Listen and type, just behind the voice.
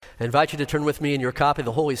I invite you to turn with me in your copy of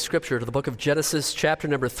the Holy Scripture to the book of Genesis, chapter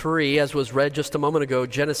number 3, as was read just a moment ago,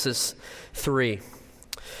 Genesis 3.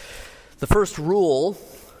 The first rule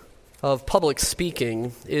of public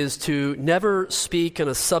speaking is to never speak on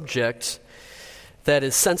a subject that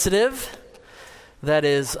is sensitive, that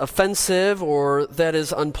is offensive, or that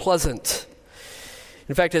is unpleasant.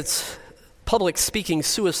 In fact, it's public speaking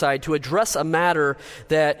suicide to address a matter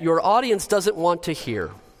that your audience doesn't want to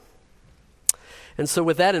hear. And so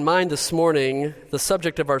with that in mind this morning, the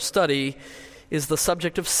subject of our study is the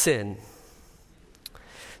subject of sin.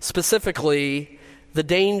 Specifically, the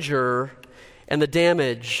danger and the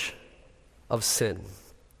damage of sin.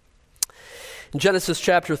 In Genesis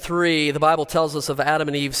chapter 3, the Bible tells us of Adam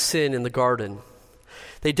and Eve's sin in the garden.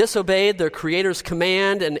 They disobeyed their Creator's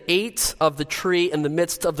command and ate of the tree in the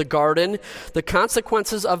midst of the garden. The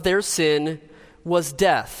consequences of their sin was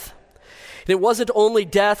death. And it wasn't only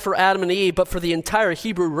death for Adam and Eve, but for the entire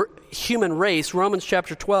Hebrew human race. Romans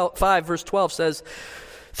chapter 5, verse 12 says,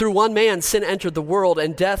 "Through one man sin entered the world,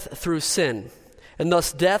 and death through sin. And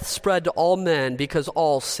thus death spread to all men because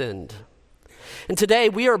all sinned." And today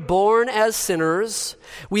we are born as sinners.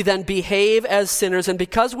 We then behave as sinners. And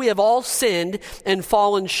because we have all sinned and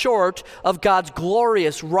fallen short of God's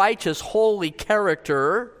glorious, righteous, holy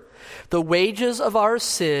character, the wages of our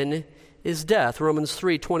sin is death. Romans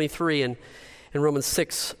 3:23 and Romans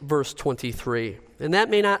 6, verse 23. And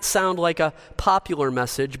that may not sound like a popular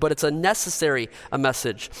message, but it's a necessary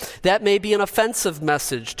message. That may be an offensive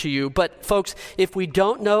message to you, but folks, if we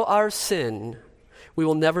don't know our sin, we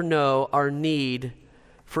will never know our need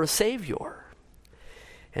for a Savior.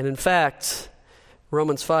 And in fact,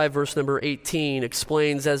 Romans 5, verse number 18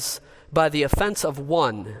 explains, as by the offense of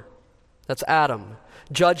one, that's Adam,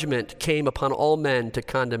 judgment came upon all men to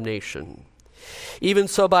condemnation. Even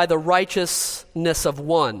so, by the righteousness of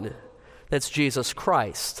one, that's Jesus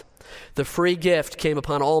Christ, the free gift came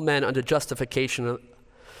upon all men unto justification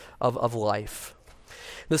of life.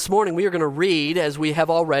 This morning we are going to read, as we have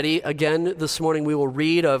already, again this morning we will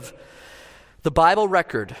read of the Bible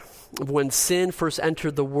record of when sin first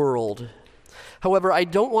entered the world. However, I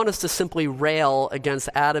don't want us to simply rail against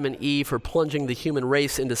Adam and Eve for plunging the human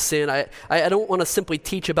race into sin. I don't want to simply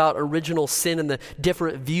teach about original sin and the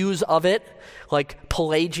different views of it, like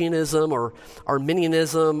Pelagianism or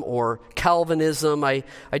Arminianism or Calvinism. I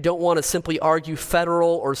don't want to simply argue federal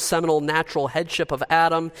or seminal natural headship of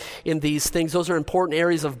Adam in these things. Those are important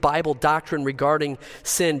areas of Bible doctrine regarding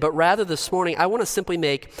sin. But rather this morning, I want to simply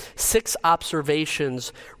make 6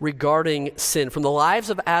 observations regarding sin from the lives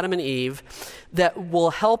of Adam and Eve that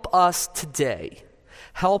will help us today,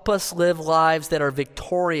 help us live lives that are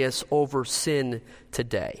victorious over sin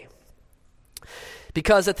today.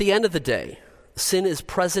 Because at the end of the day, sin is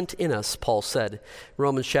present in us, Paul said,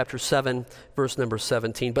 Romans chapter 7, verse number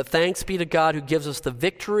 17. But thanks be to God who gives us the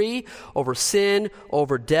victory over sin,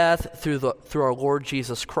 over death, through our Lord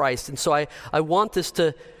Jesus Christ. And so I want this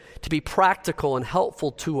to be practical and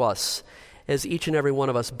helpful to us as each and every one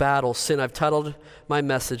of us battle sin. I've titled my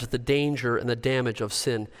message, "The Danger and the Damage of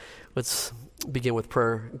Sin." Let's begin with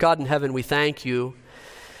prayer. God in heaven, we thank you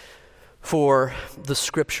for the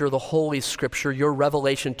Scripture, the Holy Scripture, your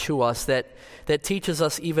revelation to us that teaches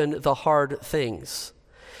us even the hard things.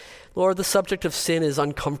 Lord, the subject of sin is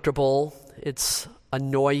uncomfortable, it's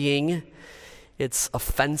annoying, it's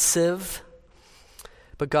offensive.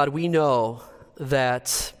 But God, we know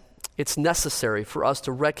that it's necessary for us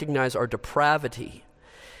to recognize our depravity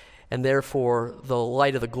and therefore the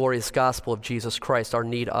light of the glorious gospel of Jesus Christ, our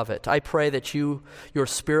need of it. I pray that your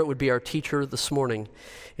Spirit would be our teacher this morning.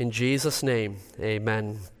 In Jesus' name,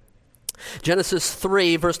 amen. Genesis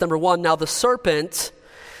 3, verse number 1, "Now the serpent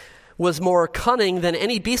was more cunning than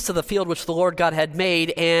any beast of the field which the Lord God had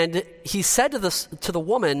made, and he said to the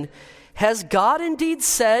woman, 'Has God indeed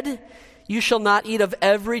said, you shall not eat of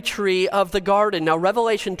every tree of the garden?'" Now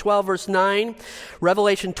Revelation 12 verse 9,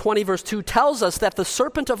 Revelation 20 verse 2 tells us that the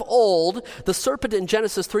serpent of old, the serpent in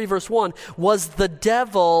Genesis 3 verse 1, was the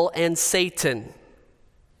devil and Satan.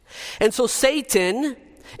 And so Satan,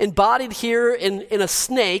 embodied here in a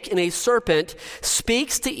snake, in a serpent,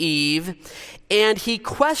 speaks to Eve, and he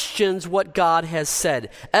questions what God has said.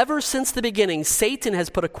 Ever since the beginning, Satan has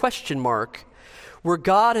put a question mark where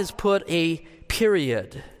God has put a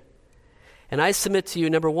period. And I submit to you,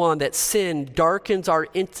 number one, that sin darkens our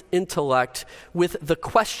intellect with the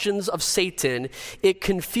questions of Satan. It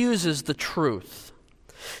confuses the truth.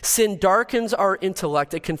 Sin darkens our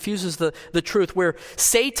intellect. It confuses the truth, where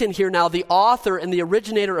Satan here now, the author and the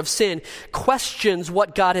originator of sin, questions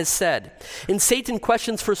what God has said. And Satan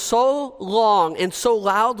questions for so long and so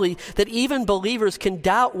loudly that even believers can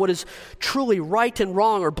doubt what is truly right and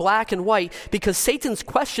wrong or black and white, because Satan's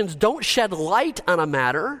questions don't shed light on a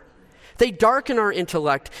matter. They darken our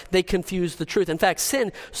intellect. They confuse the truth. In fact,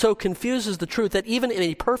 sin so confuses the truth that even in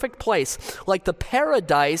a perfect place, like the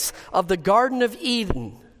paradise of the Garden of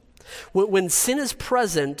Eden, when sin is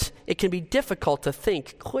present, it can be difficult to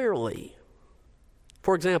think clearly.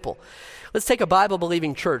 For example, let's take a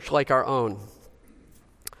Bible-believing church like our own,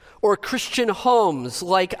 or Christian homes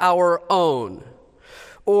like our own,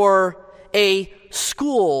 or a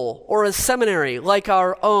school or a seminary like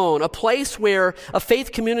our own, a place where, a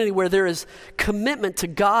faith community where there is commitment to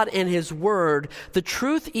God and His Word. The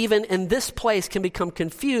truth even in this place can become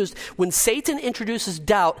confused when Satan introduces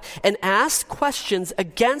doubt and asks questions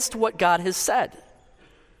against what God has said.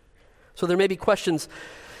 So there may be questions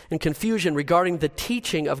and confusion regarding the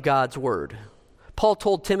teaching of God's Word. Paul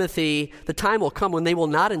told Timothy, the time will come when they will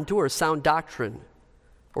not endure sound doctrine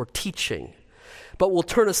or teaching, but will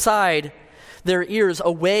turn aside their ears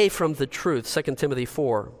away from the truth, 2 Timothy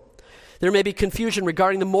 4. There may be confusion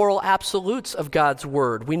regarding the moral absolutes of God's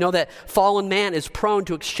Word. We know that fallen man is prone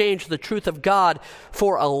to exchange the truth of God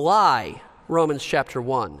for a lie, Romans chapter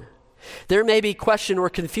 1. There may be question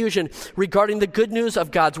or confusion regarding the good news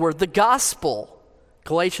of God's Word, the gospel,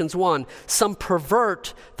 Galatians 1. Some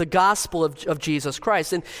pervert the gospel of Jesus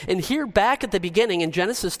Christ. And here back at the beginning in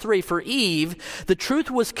Genesis 3, for Eve, the truth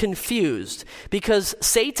was confused because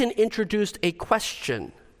Satan introduced a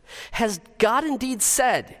question. Has God indeed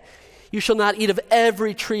said, you shall not eat of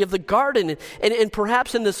every tree of the garden? And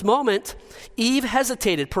perhaps in this moment, Eve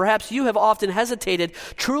hesitated. Perhaps you have often hesitated,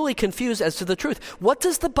 truly confused as to the truth. What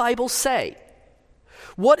does the Bible say?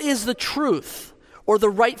 What is the truth or the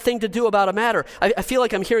right thing to do about a matter? I feel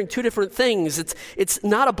like I'm hearing two different things. It's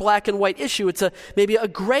not a black and white issue. It's maybe a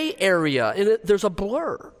gray area, and there's a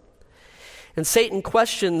blur. And Satan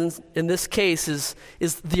questions in this case is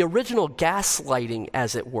the original gaslighting,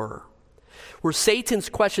 as it were, where Satan's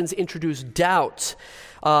questions introduce doubt,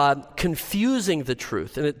 confusing the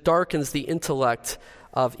truth, and it darkens the intellect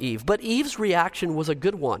of Eve. But Eve's reaction was a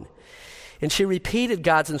good one, and she repeated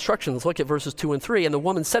God's instructions. Look at verses 2 and 3. And the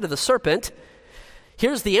woman said to the serpent,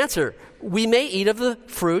 here's the answer. We may eat of the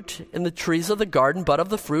fruit in the trees of the garden, but of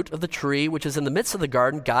the fruit of the tree which is in the midst of the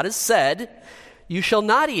garden, God has said, you shall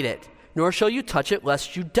not eat it, nor shall you touch it,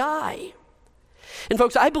 lest you die. And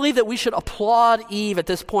folks, I believe that we should applaud Eve at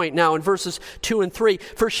this point now in verses 2 and 3,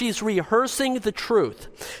 for she's rehearsing the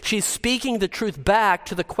truth. She's speaking the truth back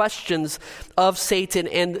to the questions of Satan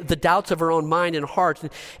and the doubts of her own mind and heart.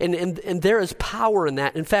 And there is power in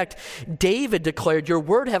that. In fact, David declared, your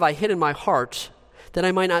word have I hid in my heart, that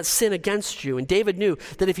I might not sin against you. And David knew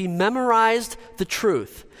that if he memorized the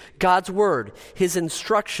truth, God's word, his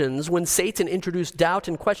instructions, when Satan introduced doubt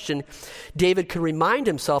and question, David could remind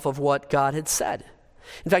himself of what God had said.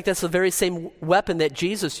 In fact, that's the very same weapon that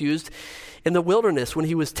Jesus used in the wilderness when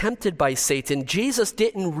he was tempted by Satan. Jesus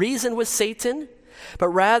didn't reason with Satan, but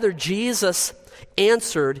rather Jesus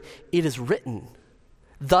answered, it is written,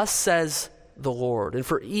 thus says the Lord. And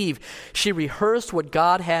for Eve, she rehearsed what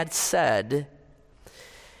God had said,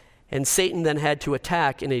 and Satan then had to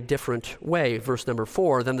attack in a different way. Verse number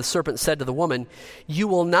 4, then the serpent said to the woman, you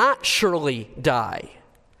will not surely die.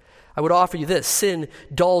 I would offer you this, sin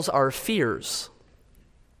dulls our fears,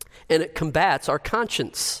 and it combats our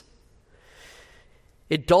conscience.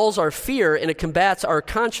 It dulls our fear, and it combats our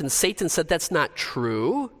conscience. Satan said that's not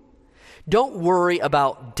true. Don't worry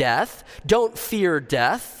about death. Don't fear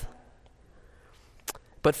death.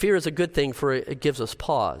 But fear is a good thing, for it gives us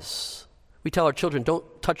pause. We tell our children, don't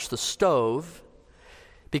touch the stove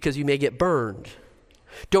because you may get burned.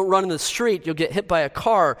 Don't run in the street, you'll get hit by a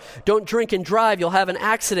car. Don't drink and drive, you'll have an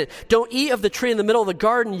accident. Don't eat of the tree in the middle of the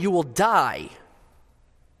garden, you will die.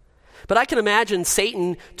 But I can imagine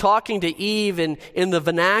Satan talking to Eve in the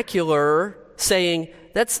vernacular, saying,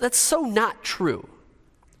 that's so not true.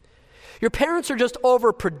 Your parents are just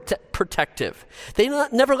overprotective. They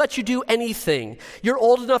never let you do anything. You're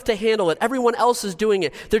old enough to handle it. Everyone else is doing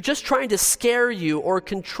it. They're just trying to scare you or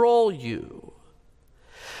control you.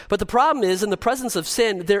 But the problem is, in the presence of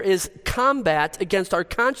sin, there is combat against our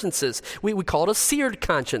consciences. We call it a seared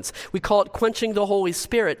conscience. We call it quenching the Holy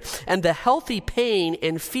Spirit. And the healthy pain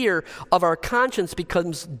and fear of our conscience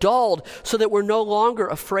becomes dulled so that we're no longer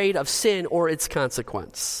afraid of sin or its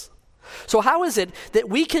consequence. So how is it that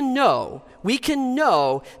we can know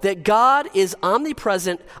that God is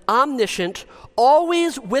omnipresent, omniscient,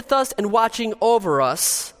 always with us and watching over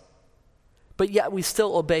us, but yet we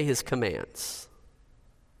still obey his commands?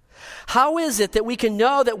 How is it that we can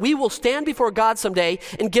know that we will stand before God someday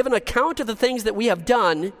and give an account of the things that we have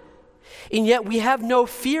done, and yet we have no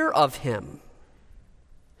fear of him?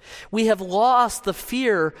 We have lost the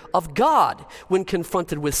fear of God when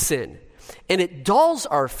confronted with sin. And it dulls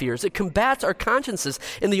our fears. It combats our consciences.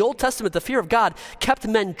 In the Old Testament, the fear of God kept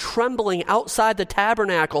men trembling outside the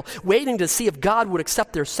tabernacle, waiting to see if God would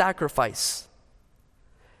accept their sacrifice.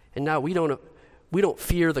 And now we don't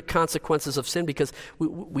fear the consequences of sin because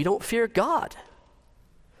we don't fear God.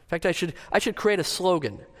 In fact, I should create a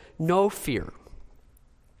slogan: no fear.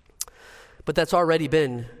 But that's already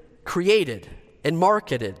been created and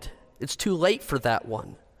marketed. It's too late for that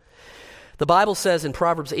one. The Bible says in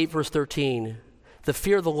Proverbs 8, verse 13, the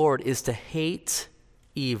fear of the Lord is to hate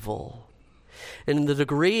evil. And the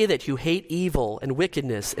degree that you hate evil and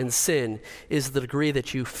wickedness and sin is the degree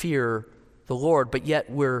that you fear the Lord, but yet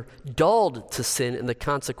we're dulled to sin and the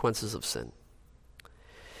consequences of sin.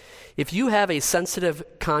 If you have a sensitive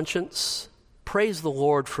conscience, praise the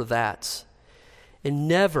Lord for that, and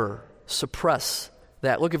never suppress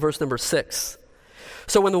that. Look at verse number 6.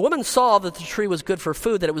 So when the woman saw that the tree was good for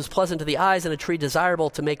food, that it was pleasant to the eyes, and a tree desirable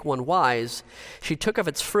to make one wise, she took of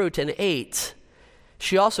its fruit and ate.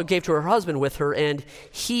 She also gave to her husband with her, and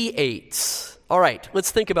he ate. All right,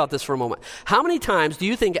 let's think about this for a moment. How many times do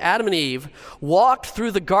you think Adam and Eve walked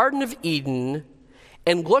through the Garden of Eden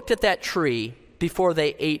and looked at that tree before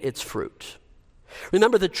they ate its fruit?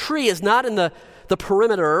 Remember, the tree is not in the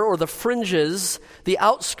perimeter or the fringes, the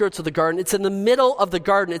outskirts of the garden. It's in the middle of the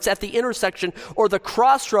garden. It's at the intersection or the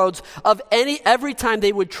crossroads of every time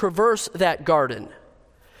they would traverse that garden.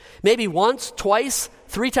 Maybe once, twice,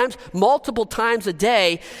 3 times, multiple times a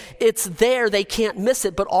day. It's there. They can't miss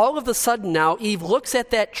it. But all of a sudden now, Eve looks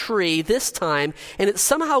at that tree this time, and it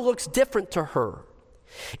somehow looks different to her.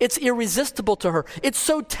 It's irresistible to her. It's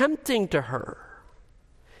so tempting to her.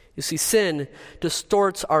 You see, sin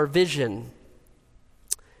distorts our vision,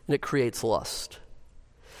 and it creates lust.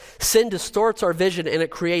 Sin distorts our vision and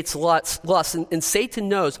it creates lust. And Satan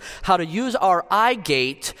knows how to use our eye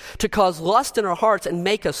gate to cause lust in our hearts and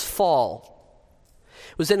make us fall.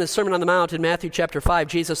 It was in his Sermon on the Mount in Matthew chapter 5,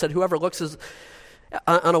 Jesus said, whoever looks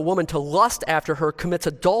on a woman to lust after her commits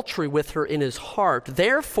adultery with her in his heart.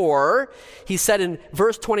 Therefore, he said in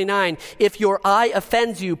verse 29, if your eye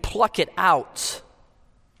offends you, pluck it out.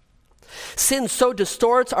 Sin so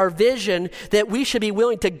distorts our vision that we should be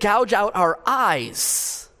willing to gouge out our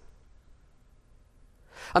eyes.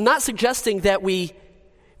 I'm not suggesting that we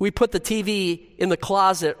put the TV in the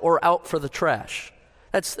closet or out for the trash.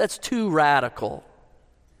 That's too radical.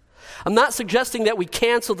 I'm not suggesting that we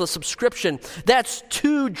cancel the subscription. That's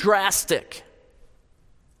too drastic.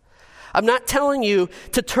 I'm not telling you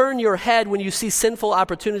to turn your head when you see sinful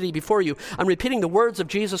opportunity before you. I'm repeating the words of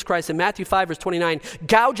Jesus Christ in Matthew 5, verse 29.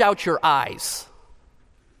 Gouge out your eyes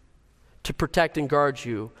to protect and guard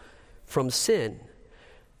you from sin,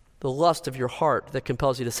 the lust of your heart that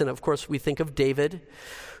compels you to sin. Of course, we think of David,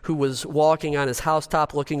 who was walking on his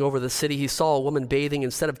housetop looking over the city. He saw a woman bathing.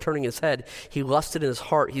 Instead of turning his head, he lusted in his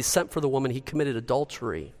heart. He sent for the woman. He committed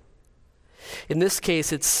adultery. In this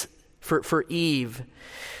case, it's for Eve.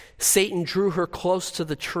 Satan drew her close to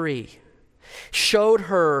the tree, showed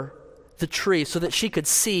her the tree so that she could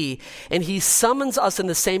see, and he summons us in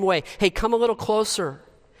the same way. Hey, come a little closer.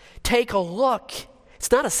 Take a look.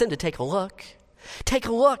 It's not a sin to take a look. Take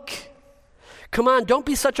a look. Come on, don't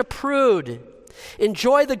be such a prude.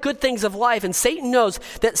 Enjoy the good things of life. And Satan knows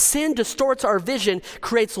that sin distorts our vision,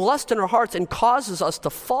 creates lust in our hearts, and causes us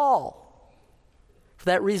to fall. For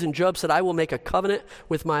that reason, Job said, I will make a covenant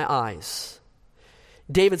with my eyes.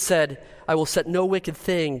 David said, I will set no wicked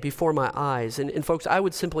thing before my eyes. And folks, I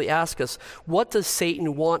would simply ask us, what does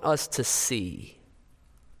Satan want us to see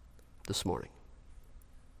this morning?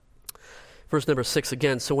 Verse number 6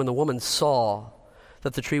 again, so when the woman saw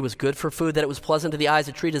that the tree was good for food, that it was pleasant to the eyes,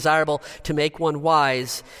 a tree desirable to make one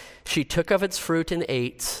wise, she took of its fruit and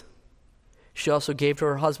ate. She also gave to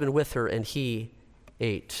her husband with her, and he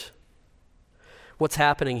ate. What's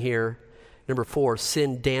happening here? Number 4,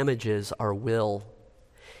 sin damages our will.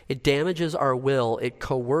 It damages our will. It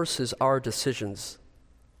coerces our decisions.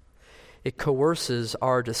 It coerces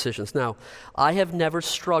our decisions. Now, I have never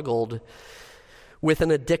struggled with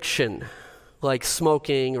an addiction like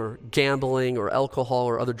smoking or gambling or alcohol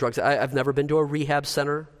or other drugs. I've never been to a rehab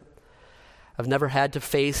center. I've never had to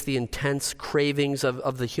face the intense cravings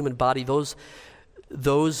of the human body.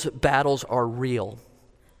 Those battles are real.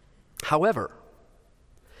 However,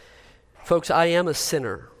 folks, I am a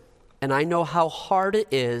sinner, and I know how hard it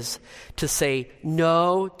is to say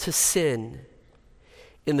no to sin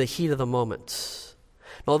in the heat of the moment.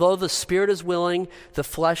 Although the spirit is willing, the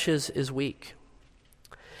flesh is weak.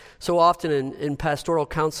 So often in pastoral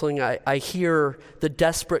counseling, I hear the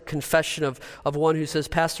desperate confession of one who says,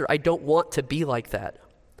 "Pastor, I don't want to be like that.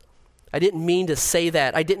 I didn't mean to say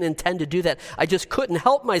that. I didn't intend to do that. I just couldn't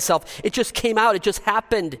help myself. It just came out. It just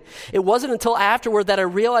happened. It wasn't until afterward that I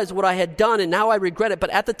realized what I had done, and now I regret it. But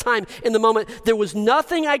at the time, in the moment, there was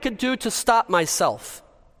nothing I could do to stop myself."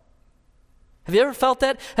 Have you ever felt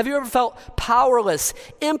that? Have you ever felt powerless,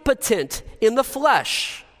 impotent in the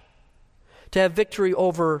flesh to have victory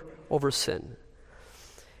over sin?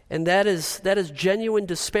 And that is genuine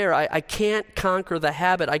despair. I can't conquer the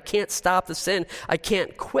habit. I can't stop the sin. I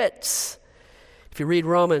can't quit. If you read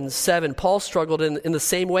Romans 7, Paul struggled in the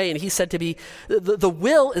same way, and he said to me, the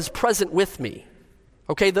will is present with me.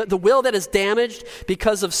 Okay, the will that is damaged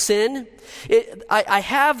because of sin, I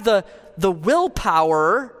have the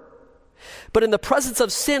willpower, but in the presence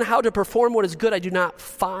of sin, how to perform what is good I do not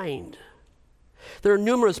find. There are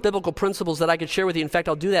numerous biblical principles that I could share with you. In fact,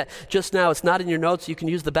 I'll do that just now. It's not in your notes. You can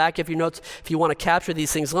use the back of your notes if you want to capture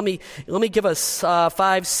these things. Let me give us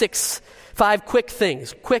five quick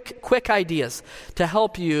things, quick ideas to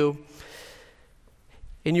help you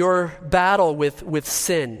in your battle with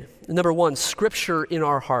sin. Number one, Scripture in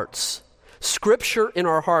our hearts. Scripture in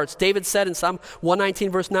our hearts. David said in Psalm 119,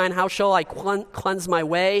 verse 9, "How shall I cleanse my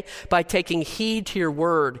way? By taking heed to your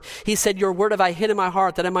word." He said, "Your word have I hid in my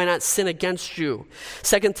heart that I might not sin against you."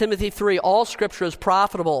 2 Timothy 3, "All Scripture is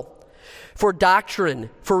profitable for doctrine,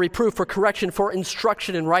 for reproof, for correction, for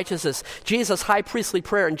instruction in righteousness." Jesus' high priestly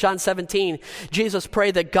prayer in John 17, Jesus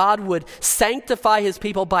prayed that God would sanctify his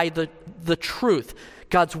people by the truth.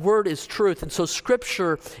 God's word is truth. And so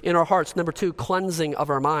Scripture in our hearts. Number two, cleansing of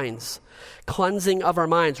our minds. Cleansing of our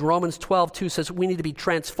minds. Romans 12:2 says we need to be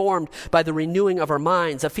transformed by the renewing of our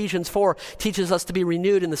minds. Ephesians 4 teaches us to be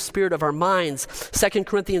renewed in the spirit of our minds. 2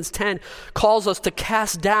 Corinthians 10 calls us to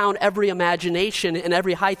cast down every imagination and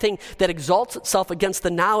every high thing that exalts itself against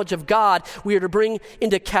the knowledge of God. We are to bring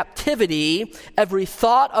into captivity every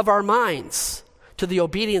thought of our minds to the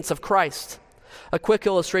obedience of Christ. A quick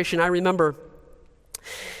illustration, I remember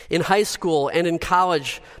in high school and in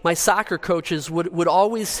college, my soccer coaches would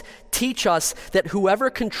always teach us that whoever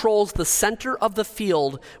controls the center of the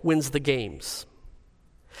field wins the games.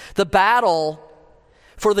 The battle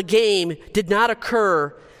for the game did not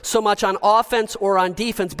occur so much on offense or on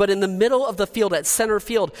defense, but in the middle of the field, at center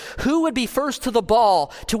field. Who would be first to the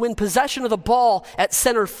ball to win possession of the ball at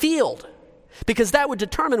center field? Because that would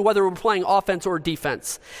determine whether we're playing offense or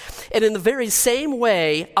defense. And in the very same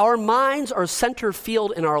way, our minds are center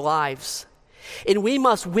field in our lives. And we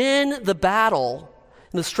must win the battle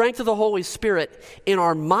in the strength of the Holy Spirit in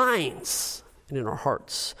our minds and in our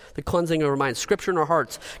hearts. The cleansing of our minds. Scripture in our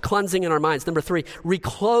hearts. Cleansing in our minds. Number three,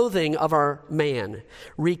 reclothing of our man.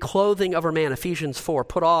 Reclothing of our man. Ephesians 4.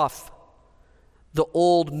 Put off the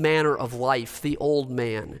old manner of life, the old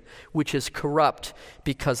man, which is corrupt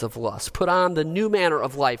because of lust. Put on the new manner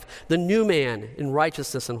of life, the new man in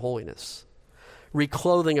righteousness and holiness.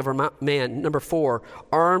 Reclothing of our man. Number four,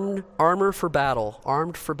 armor for battle,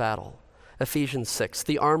 armed for battle. Ephesians 6,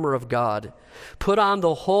 the armor of God. Put on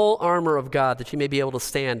the whole armor of God that you may be able to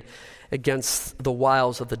stand against the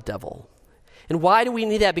wiles of the devil. And why do we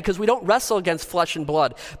need that? Because we don't wrestle against flesh and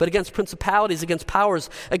blood, but against principalities, against powers,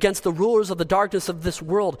 against the rulers of the darkness of this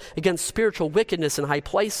world, against spiritual wickedness in high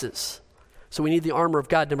places. So we need the armor of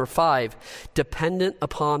God. Number five, dependent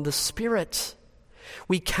upon the Spirit.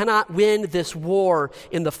 We cannot win this war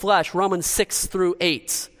in the flesh. Romans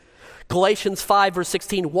 6-8. Galatians 5, verse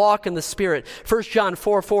 16, walk in the Spirit. 1 John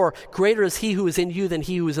 4:4, greater is he who is in you than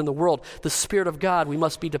he who is in the world. The Spirit of God, we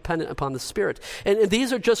must be dependent upon the Spirit. And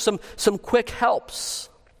these are just some quick helps.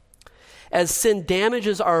 As sin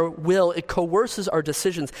damages our will, it coerces our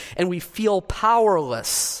decisions, and we feel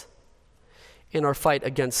powerless in our fight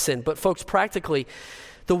against sin. But folks, practically,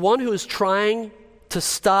 the one who is trying to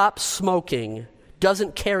stop smoking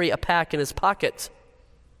doesn't carry a pack in his pocket.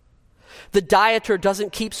 The dieter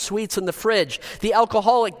doesn't keep sweets in the fridge. The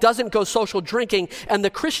alcoholic doesn't go social drinking. And the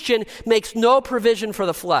Christian makes no provision for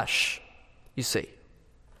the flesh, you see.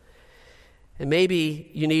 And maybe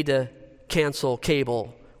you need to cancel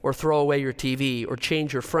cable or throw away your TV or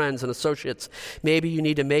change your friends and associates. Maybe you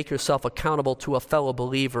need to make yourself accountable to a fellow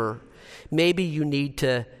believer. Maybe you need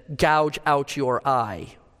to gouge out your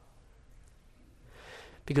eye.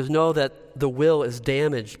 Because know that the will is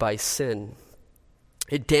damaged by sin.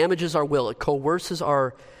 It damages our will. It coerces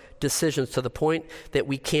our decisions to the point that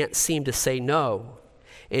we can't seem to say no.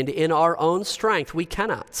 And in our own strength, we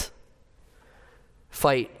cannot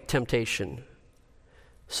fight temptation.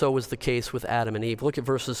 So was the case with Adam and Eve. Look at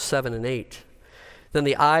verses 7 and 8. Then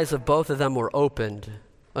the eyes of both of them were opened.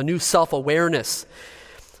 A new self-awareness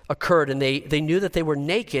occurred, and they knew that they were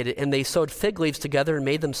naked, and they sewed fig leaves together and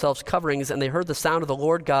made themselves coverings, and they heard the sound of the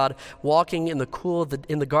Lord God walking in the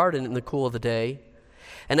garden in the cool of the day.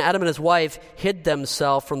 And Adam and his wife hid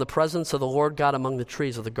themselves from the presence of the Lord God among the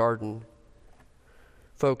trees of the garden.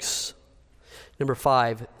 Folks, number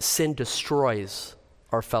 5, sin destroys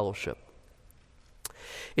our fellowship.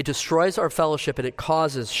 It destroys our fellowship and it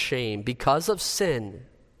causes shame. Because of sin,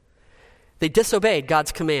 they disobeyed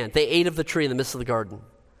God's command. They ate of the tree in the midst of the garden.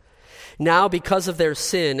 Now, because of their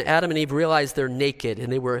sin, Adam and Eve realized they're naked,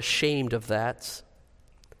 and they were ashamed of that.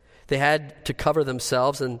 They had to cover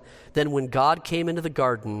themselves, and then when God came into the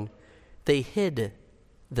garden, they hid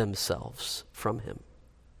themselves from him.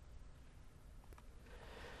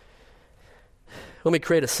 Let me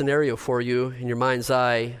create a scenario for you in your mind's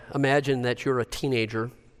eye. Imagine that you're a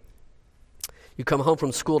teenager. You come home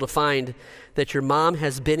from school to find that your mom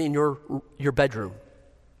has been in your bedroom.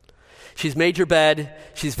 She's made your bed,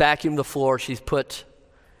 she's vacuumed the floor, she's put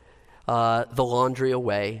the laundry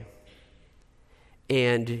away,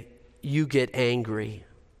 and you get angry.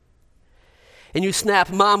 And you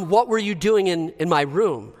snap, "Mom, what were you doing in my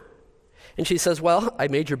room?" And she says, "Well, I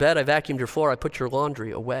made your bed, I vacuumed your floor, I put your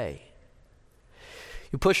laundry away."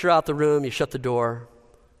 You push her out the room, you shut the door.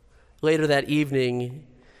 Later that evening,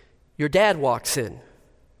 your dad walks in.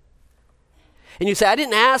 And you say, "I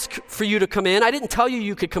didn't ask for you to come in. I didn't tell you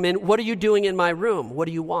you could come in. What are you doing in my room? What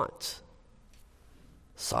do you want?"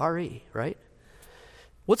 Sorry, right?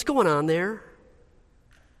 What's going on there?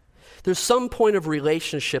 There's some point of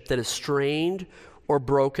relationship that is strained or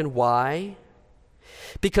broken. Why?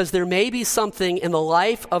 Because there may be something in the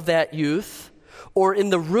life of that youth or in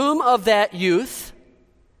the room of that youth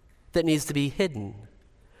that needs to be hidden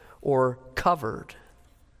or covered.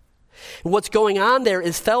 And what's going on there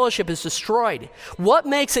is fellowship is destroyed. What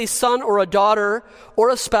makes a son or a daughter or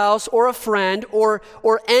a spouse or a friend or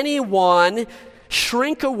anyone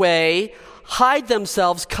shrink away, hide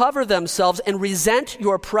themselves, cover themselves, and resent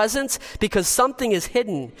your presence because something is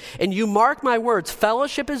hidden? And you mark my words,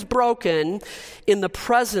 fellowship is broken in the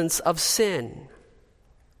presence of sin.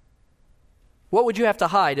 What would you have to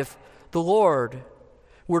hide if the Lord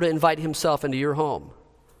were to invite himself into your home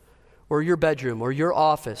or your bedroom or your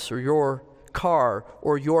office or your car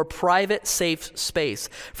or your private safe space?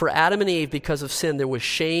 For Adam and Eve, because of sin, there was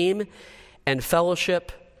shame and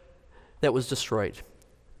fellowship that was destroyed.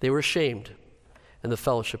 They were ashamed and the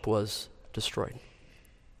fellowship was destroyed.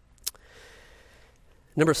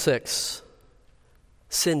 Number 6,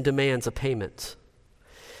 sin demands a payment.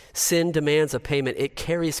 Sin demands a payment. It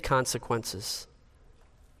carries consequences.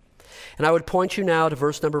 And I would point you now to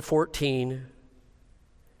verse number 14.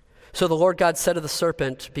 So the Lord God said to the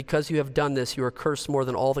serpent, "Because you have done this, you are cursed more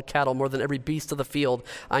than all the cattle, more than every beast of the field.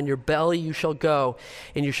 On your belly you shall go,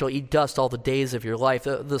 and you shall eat dust all the days of your life."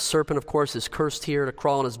 The serpent, of course, is cursed here to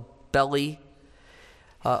crawl on his belly.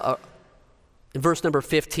 In verse number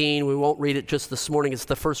 15, we won't read it just this morning. It's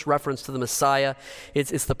the first reference to the Messiah.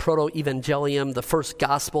 It's the proto-evangelium, the first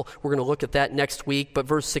gospel. We're going to look at that next week. But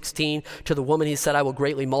verse 16, to the woman he said, "I will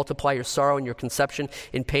greatly multiply your sorrow and your conception.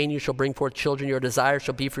 In pain you shall bring forth children. Your desire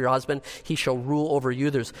shall be for your husband. He shall rule over you."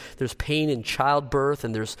 There's pain in childbirth,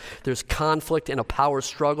 and there's conflict and a power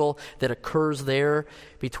struggle that occurs there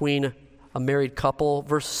between a married couple.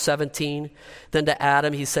 Verse 17, then to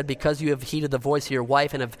Adam he said, "Because you have heeded the voice of your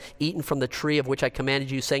wife and have eaten from the tree of which I commanded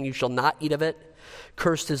you, saying you shall not eat of it.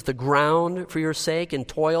 Cursed is the ground for your sake, and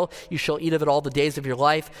toil you shall eat of it all the days of your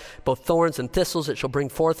life. Both thorns and thistles it shall bring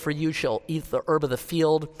forth for you. You shall eat the herb of the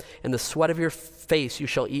field, and the sweat of your face you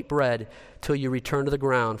shall eat bread, till you return to the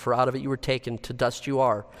ground. For out of it you were taken, to dust you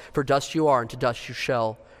are. For dust you are, and to dust you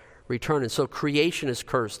shall return." And so creation is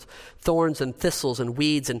cursed, thorns and thistles and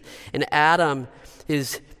weeds, and Adam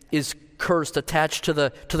is cursed, attached to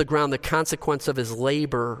the ground, the consequence of his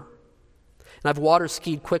labor. And I've water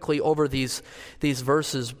skied quickly over these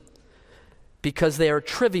verses because they are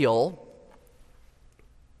trivial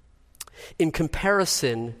in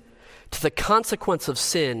comparison to the consequence of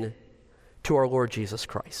sin to our Lord Jesus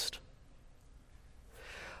Christ.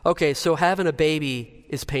 Okay, so having a baby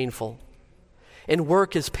is painful. And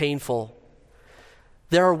work is painful.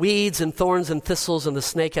 There are weeds and thorns and thistles, and the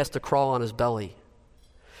snake has to crawl on his belly.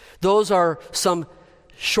 Those are some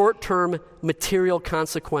short-term material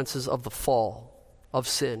consequences of the fall, of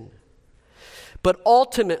sin. But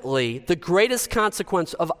ultimately, the greatest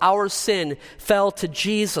consequence of our sin fell to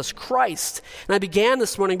Jesus Christ. And I began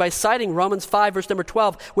this morning by citing Romans 5, verse number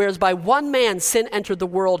 12, whereas by one man sin entered the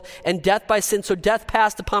world, and death by sin, so death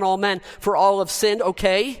passed upon all men, for all have sinned,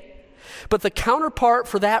 okay? But the counterpart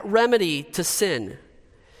for that remedy to sin,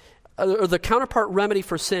 or the counterpart remedy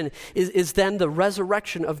for sin, is then the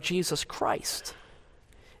resurrection of Jesus Christ.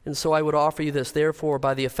 And so I would offer you this: therefore,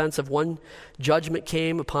 by the offense of one, judgment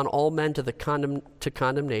came upon all men to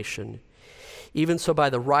condemnation. Even so, by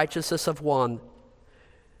the righteousness of one,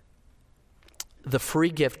 the free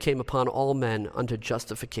gift came upon all men unto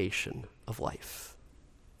justification of life.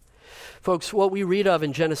 Folks, what we read of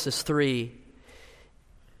in Genesis 3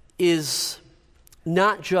 is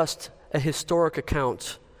not just a historic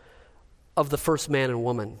account of the first man and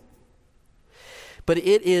woman, but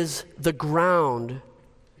it is the ground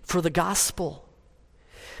for the gospel.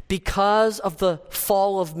 Because of the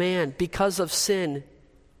fall of man, because of sin,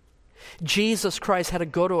 Jesus Christ had to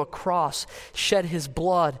go to a cross, shed his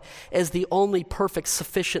blood as the only perfect,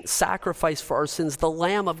 sufficient sacrifice for our sins. The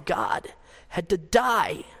Lamb of God had to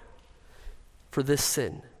die for this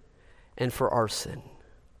sin and for our sin.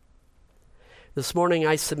 This morning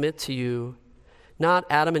I submit to you, not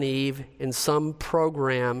Adam and Eve in some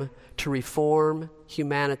program to reform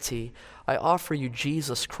humanity. I offer you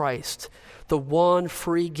Jesus Christ. The one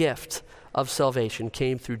free gift of salvation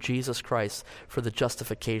came through Jesus Christ for the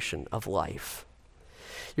justification of life.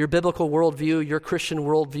 Your biblical worldview, your Christian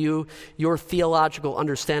worldview, your theological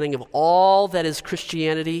understanding of all that is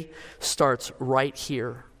Christianity starts right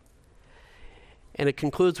here. And it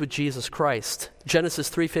concludes with Jesus Christ. Genesis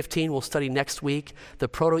 3:15 we'll study next week, the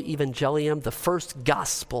proto-evangelium, the first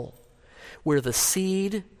gospel, where the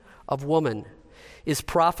seed of woman is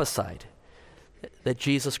prophesied that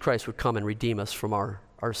Jesus Christ would come and redeem us from our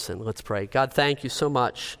sin. Let's pray. God, thank you so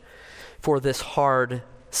much for this hard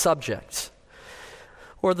subject.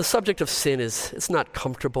 Or the subject of sin it's not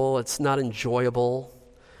comfortable, it's not enjoyable.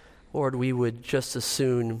 Lord, we would just as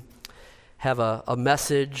soon have a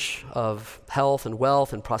message of health and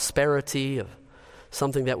wealth and prosperity, of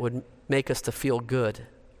something that would make us to feel good.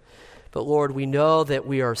 But Lord, we know that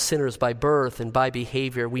we are sinners by birth and by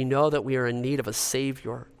behavior. We know that we are in need of a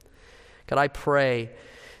Savior. God, I pray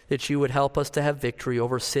that you would help us to have victory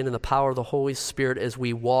over sin in the power of the Holy Spirit as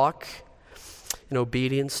we walk in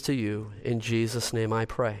obedience to you. In Jesus' name I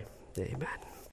pray. Amen.